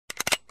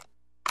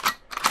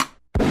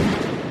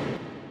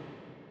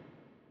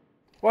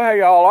Well, hey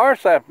y'all,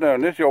 this afternoon,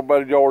 this is your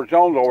buddy George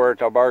Jones over at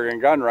the Bergen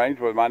Gun Range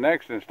with my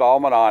next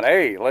installment on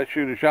Hey, Let's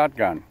Shoot a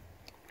Shotgun.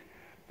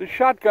 The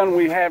shotgun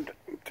we have,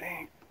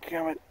 dang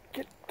it,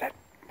 get that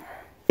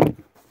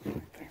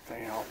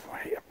thing off my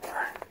hip.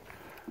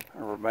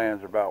 Rubber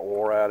bands are about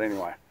wore out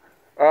anyway.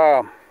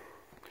 The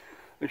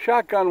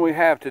shotgun we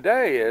have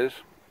today is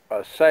a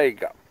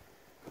Saiga.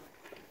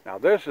 Now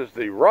this is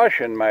the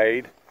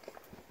Russian-made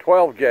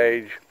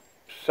 12-gauge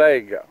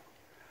Saiga.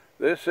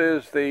 This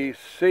is the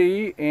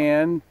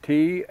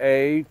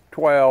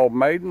CNTA-12,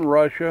 made in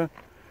Russia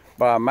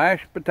by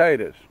Mashed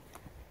Potatoes,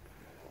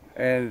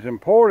 and is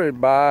imported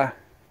by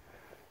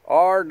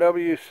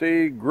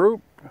RWC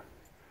Group,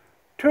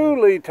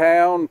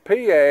 Tooleytown,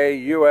 PA,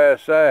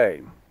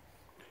 USA.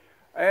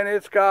 And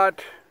it's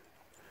got,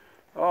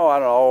 oh, I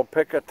don't know,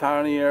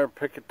 Picatinny,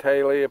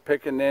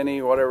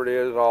 Picanini, whatever it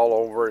is, all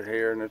over it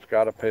here, and it's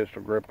got a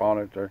pistol grip on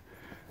it.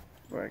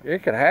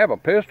 It could have a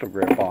pistol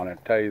grip on it,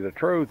 to tell you the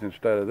truth,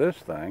 instead of this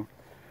thing.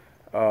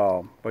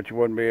 But you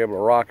wouldn't be able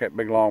to rock that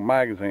big long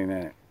magazine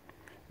in it.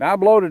 Now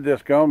I've loaded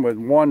this gun with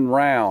 1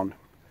 round.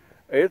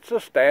 It's a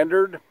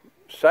standard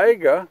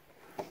Saiga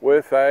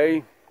with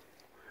a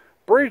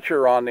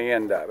breacher on the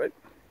end of it.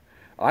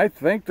 I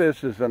think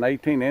this is an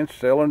 18-inch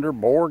cylinder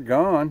bore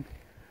gun.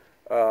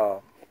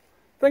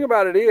 Thing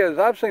about it is,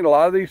 I've seen a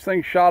lot of these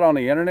things shot on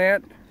the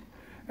internet,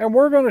 and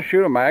we're going to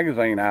shoot a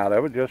magazine out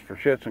of it just for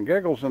shits and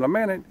giggles in a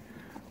minute.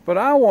 But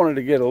I wanted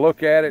to get a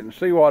look at it and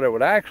see what it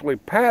would actually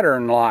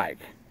pattern like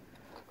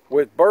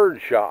with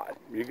birdshot.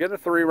 You get a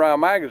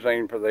 3-round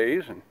magazine for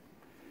these, and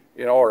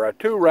or a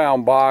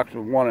 2-round box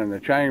with 1 in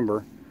the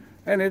chamber,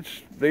 and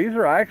these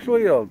are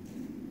actually a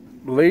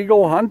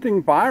legal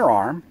hunting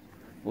firearm,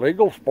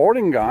 legal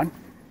sporting gun,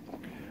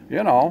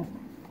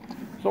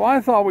 So I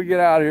thought we'd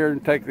get out here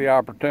and take the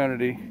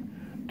opportunity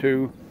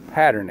to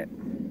pattern it.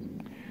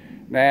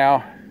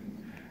 Now,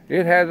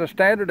 it has a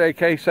standard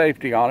AK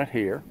safety on it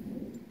here.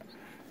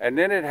 And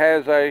then it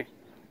has a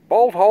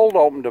bolt hold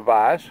open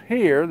device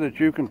here that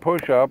you can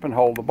push up and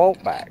hold the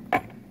bolt back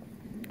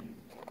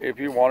if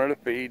you wanted to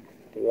feed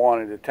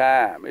 1 at a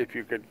time, if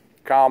you could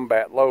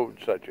combat load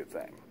such a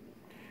thing.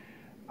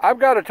 I've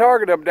got a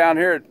target up down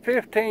here at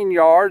 15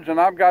 yards, and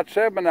I've got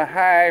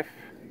 7.5,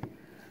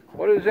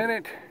 what is in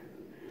it?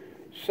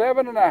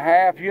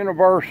 7.5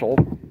 universal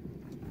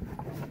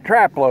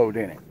trap load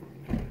in it.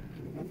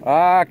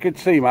 I could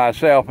see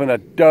myself in a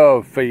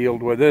dove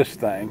field with this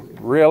thing,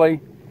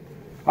 really.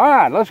 All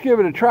right, let's give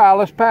it a try.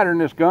 Let's pattern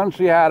this gun,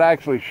 see how it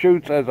actually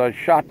shoots as a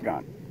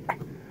shotgun.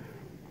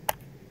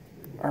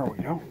 There we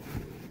go.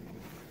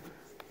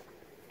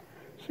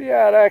 See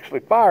how it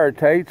actually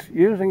fire-tates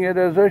using it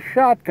as a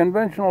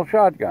conventional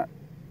shotgun.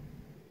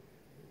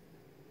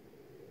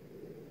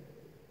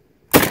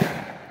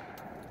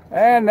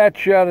 And that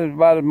shot is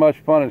about as much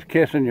fun as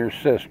kissing your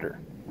sister.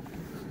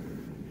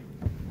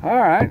 All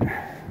right.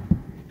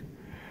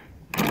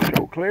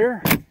 Show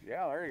clear.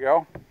 Yeah, there you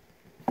go.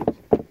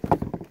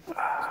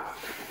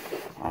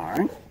 All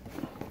right.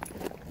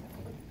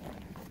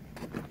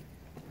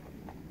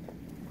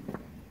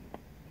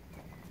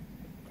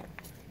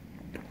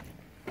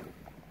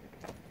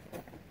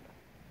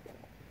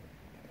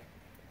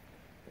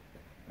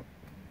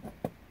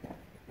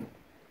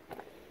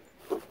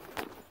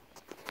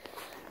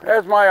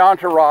 As my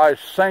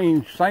entourage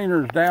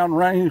seiners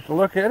downrange to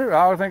look at it,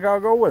 I think I'll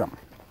go with them.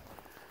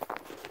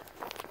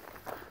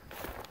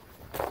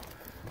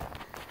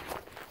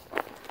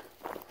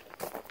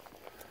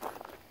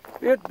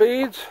 It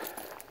beads,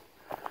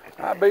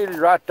 I beaded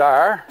right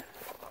there,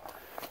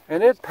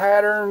 and it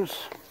patterns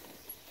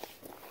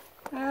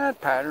at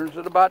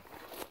about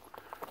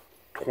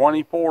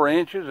 24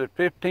 inches at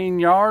 15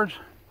 yards.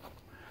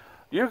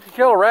 You could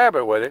kill a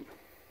rabbit with it.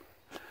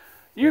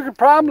 You could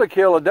probably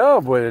kill a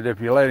dove with it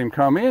if you let him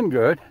come in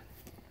good.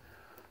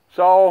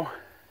 So,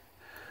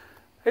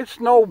 it's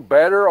no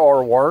better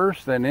or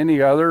worse than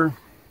any other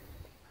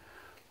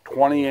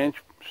 20-inch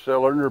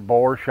cylinder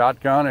bore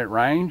shotgun at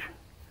range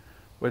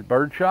with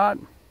birdshot.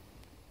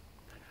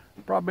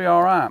 Probably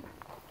all right.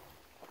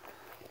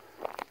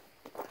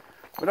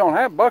 We don't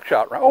have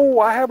buckshot round. Oh,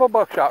 I have a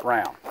buckshot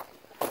round.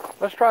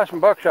 Let's try some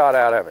buckshot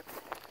out of it.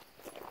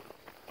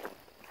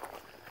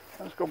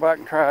 Let's go back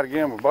and try it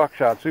again with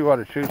buckshot, see what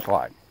it shoots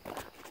like.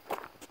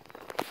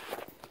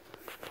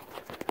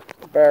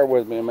 Bear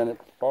with me a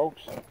minute,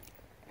 folks. Let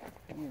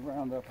me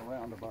round up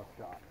around the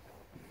buckshot.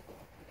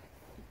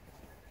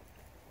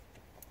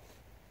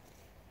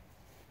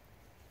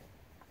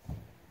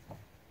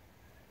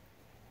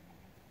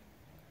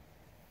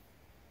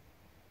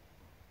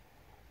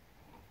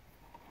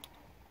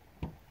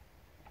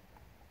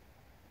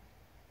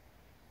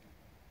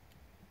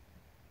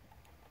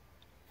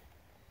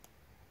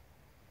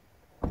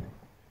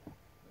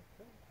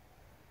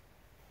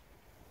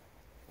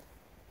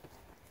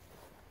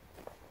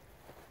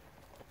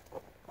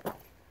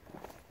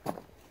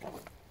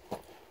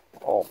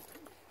 Oh,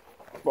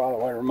 by the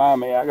way,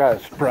 remind me, I got a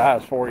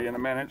surprise for you in a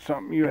minute,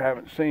 something you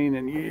haven't seen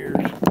in years.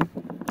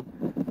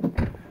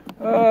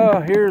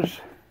 Here's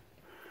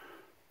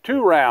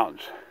 2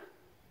 rounds.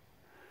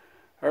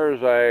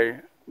 There's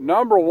a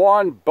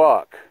 #1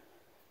 buck.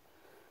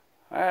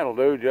 That'll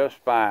do just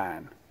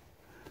fine.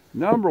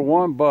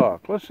 #1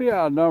 buck. Let's see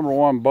how a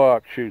 #1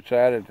 buck shoots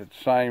at it at the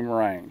same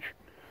range.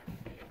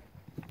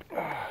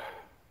 There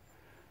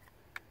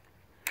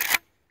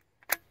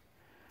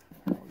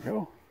we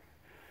go.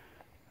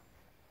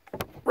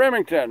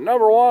 Remington,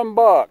 #1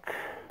 buck.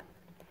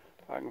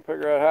 I can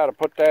figure out how to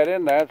put that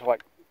in there. It's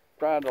like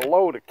trying to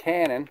load a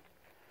cannon.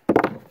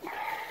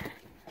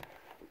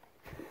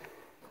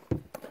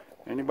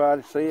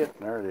 Anybody see it?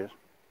 There it is.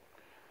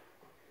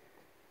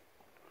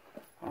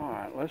 All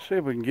right, let's see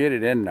if we can get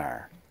it in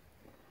there.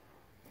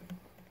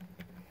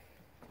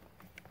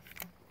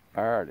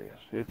 There it is.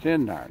 It's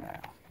in there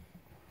now.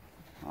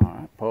 All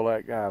right, pull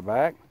that guy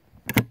back.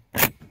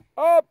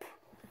 Up!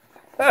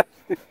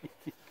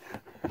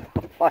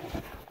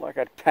 like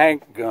a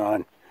tank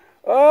gun.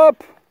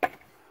 Up!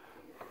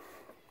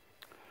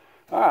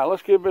 All right,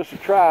 let's give this a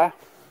try.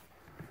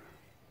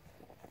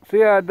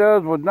 See how it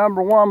does with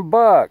 #1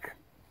 buck.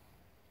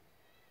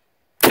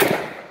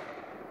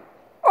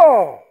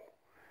 Oh!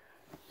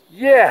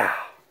 Yeah!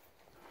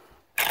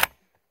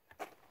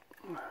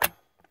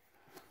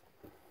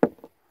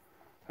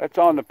 That's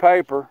on the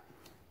paper.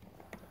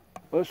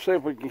 Let's see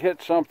if we can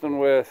hit something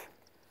with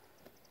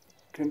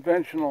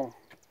conventional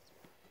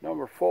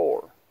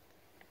 #4.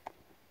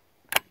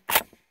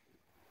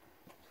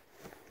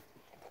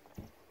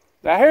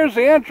 Now here's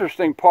the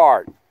interesting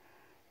part.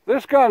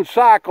 This gun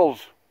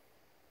cycles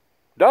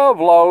dove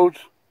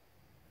loads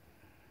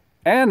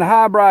and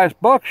high-price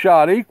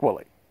buckshot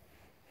equally.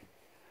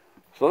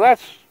 So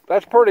that's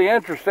pretty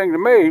interesting to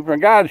me for a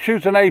guy that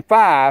shoots an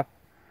A5.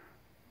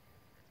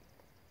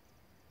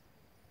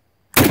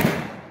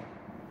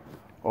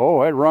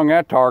 Oh, it rung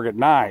that target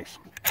nice.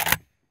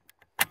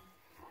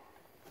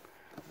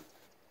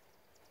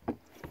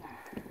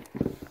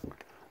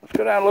 Let's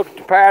go down and look at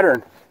the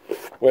pattern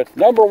with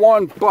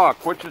 #1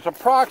 buck, which is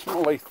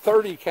approximately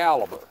 30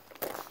 caliber.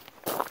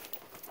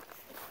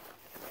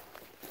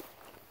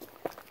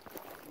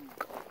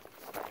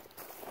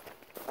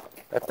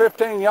 At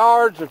 15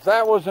 yards, if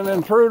that was an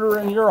intruder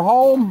in your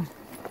home,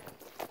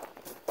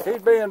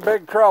 he'd be in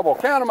big trouble.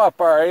 Count him up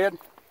there, Ed.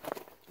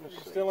 He's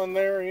still in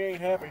there, he ain't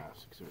happy.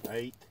 6,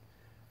 8,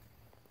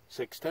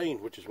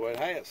 16, which is what it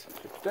has.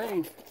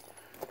 16.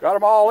 Got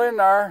them all in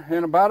there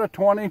in about a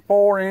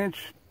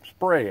 24-inch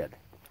spread.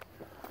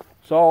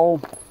 So,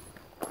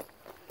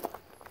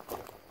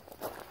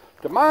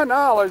 to my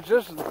knowledge,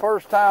 this is the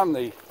first time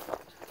the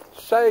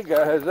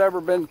Saiga has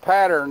ever been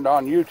patterned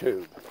on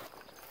YouTube,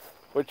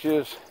 which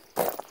is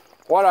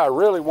what I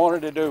really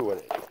wanted to do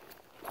with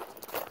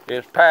it,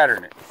 is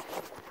pattern it.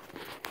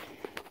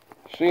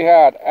 See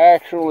how it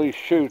actually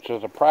shoots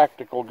as a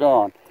practical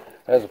gun,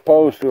 as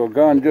opposed to a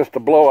gun just to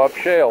blow up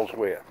shells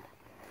with.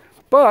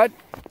 But,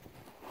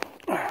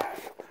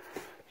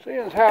 seeing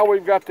as how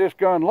we've got this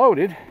gun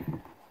loaded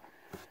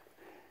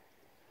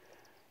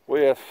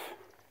with,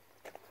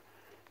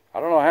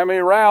 I don't know how many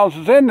rounds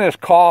is in this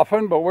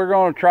coffin, but we're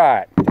going to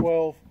try it.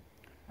 12.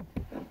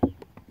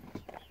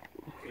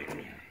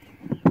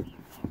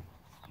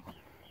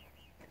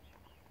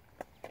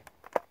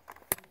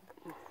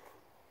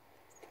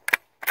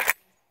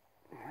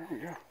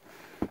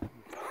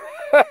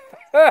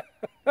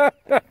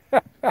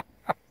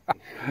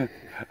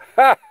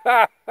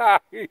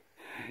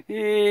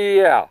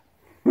 Yeah.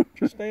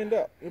 Just stand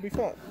up. You'll be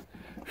fine.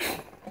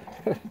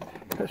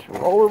 Let's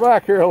roll her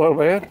back here a little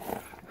bit.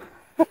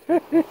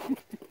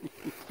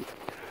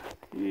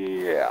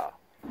 Yeah.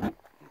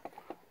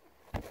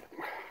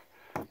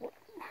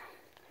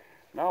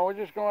 No, we're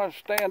just going to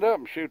stand up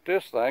and shoot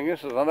this thing.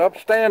 This is an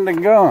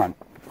upstanding gun.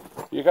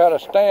 You got to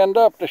stand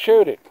up to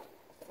shoot it.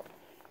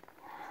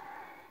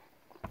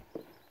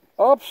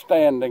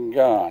 Upstanding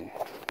gun.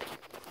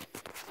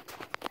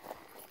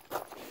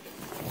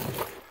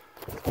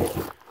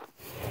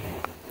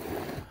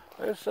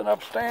 It's an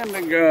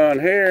upstanding gun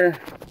here.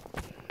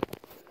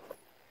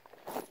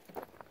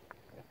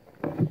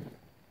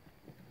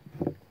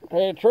 Tell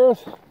you the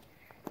truth,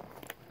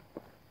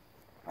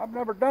 I've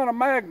never done a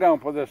mag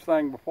dump with this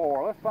thing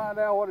before. Let's find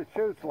out what it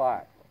shoots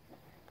like.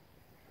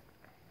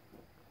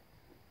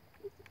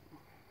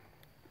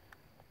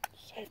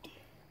 Safety.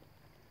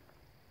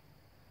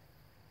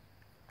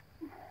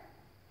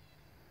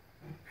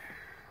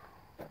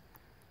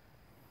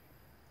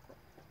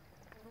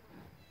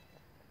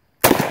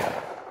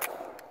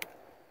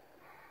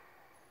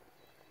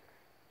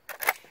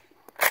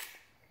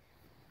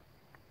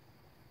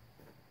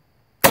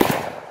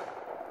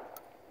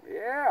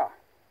 Yeah.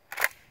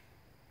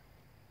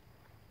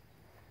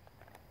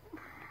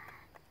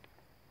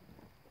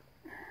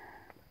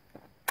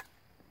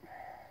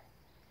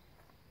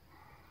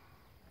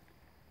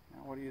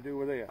 Now what do you do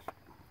with this?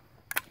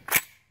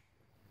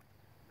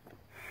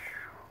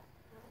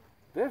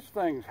 This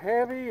thing's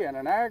heavy and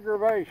an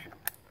aggravation.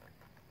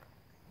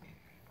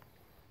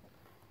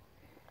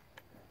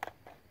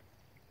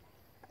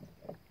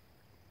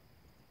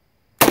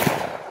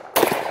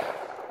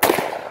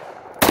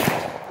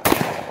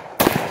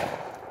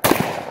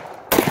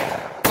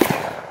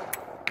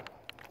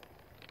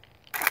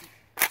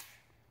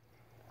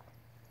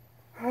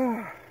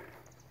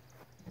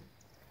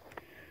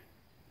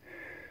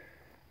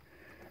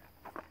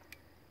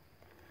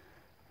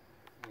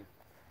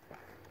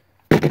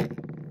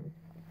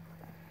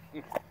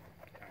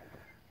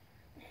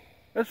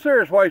 It's a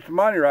serious waste of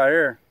money right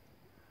here.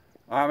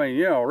 I mean,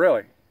 you know,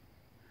 really.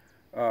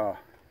 You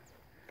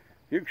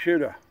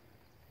can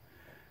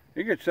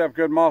you get yourself a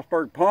good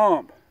Mossberg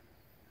pump,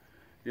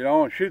 you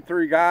know, and shoot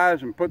 3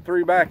 guys and put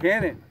 3 back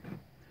in it.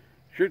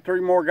 Shoot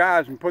 3 more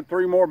guys and put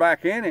 3 more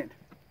back in it.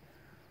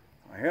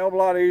 A hell of a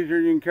lot easier.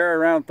 You can carry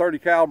around 30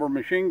 caliber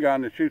machine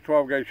gun that shoots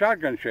 12 gauge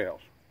shotgun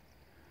shells.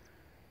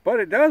 But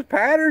it does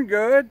pattern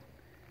good.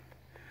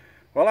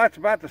 Well, that's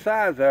about the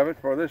size of it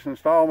for this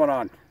installment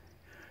on,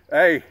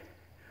 hey,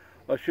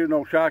 let's shoot an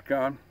old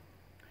shotgun.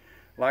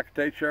 Like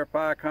to take, share,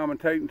 pie,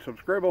 commentate, and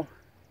subscribe.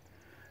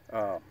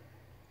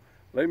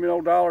 Leave me an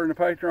old $1 in the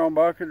Patreon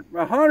bucket.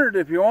 100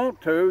 if you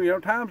want to. You know,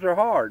 times are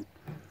hard.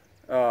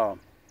 God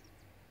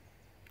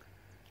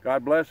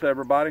bless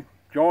everybody.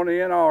 Join the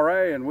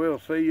NRA, and we'll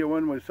see you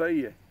when we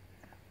see you.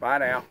 Bye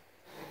now.